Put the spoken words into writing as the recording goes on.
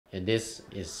and this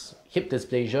is hip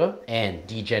dysplasia and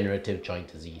degenerative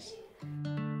joint disease.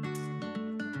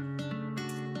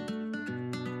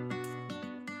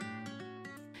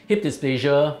 Hip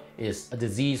dysplasia is a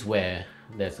disease where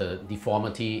there's a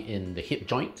deformity in the hip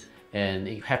joint, and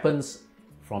it happens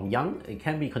from young. It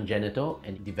can be congenital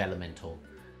and developmental.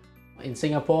 In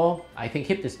Singapore, I think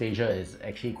hip dysplasia is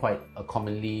actually quite a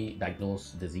commonly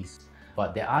diagnosed disease,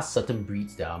 but there are certain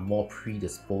breeds that are more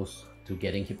predisposed to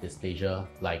getting hip dysplasia,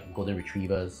 like Golden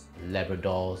Retrievers,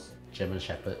 Labradors, German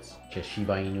Shepherds,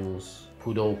 Shiba Inus,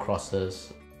 Poodle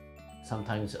crosses.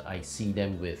 Sometimes I see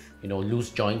them with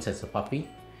loose joints as a puppy,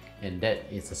 and that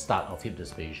is the start of hip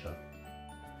dysplasia.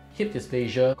 Hip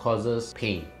dysplasia causes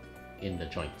pain in the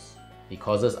joints. It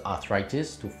causes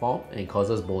arthritis to form and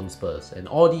causes bone spurs, and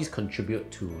all these contribute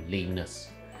to lameness.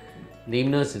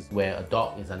 Lameness is where a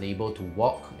dog is unable to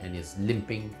walk and is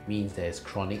limping, means there is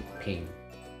chronic pain.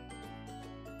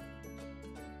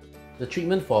 The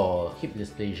treatment for hip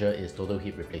dysplasia is total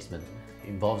hip replacement. It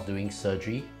involves doing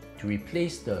surgery to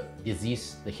replace the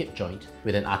hip joint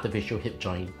with an artificial hip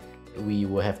joint. We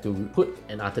will have to put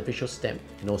an artificial stem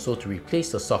and also to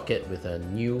replace the socket with a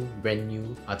brand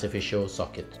new artificial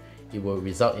socket. It will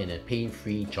result in a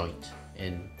pain-free joint,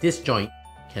 and this joint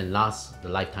can last the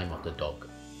lifetime of the dog.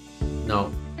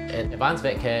 Now, at Advanced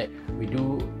VetCare, we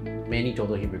do many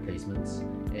total hip replacements,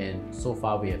 and so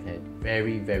far we have had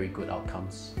very, very good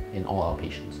outcomes in all our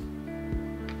patients.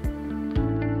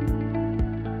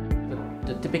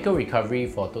 The typical recovery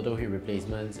for total hip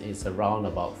replacements is around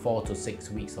about 4 to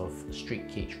 6 weeks of strict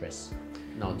cage rest.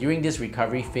 Now, during this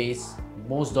recovery phase,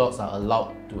 most dogs are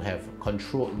allowed to have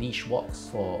controlled leash walks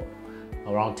for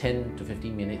around 10 to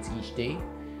 15 minutes each day.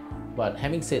 But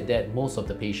having said that, most of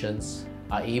the patients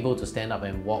are able to stand up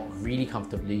and walk really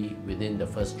comfortably within the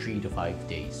first 3 to 5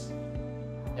 days.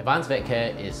 Advanced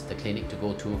VetCare is the clinic to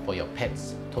go to for your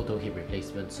pet's total hip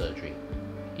replacement surgery.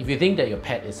 If you think that your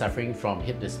pet is suffering from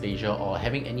hip dysplasia or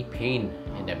having any pain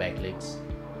in their back legs,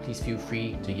 please feel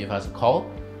free to give us a call.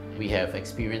 We have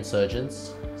experienced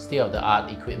surgeons,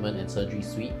 state-of-the-art equipment and surgery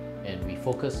suite, and we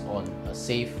focus on a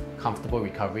safe, comfortable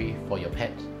recovery for your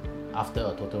pet after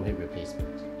a total hip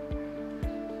replacement.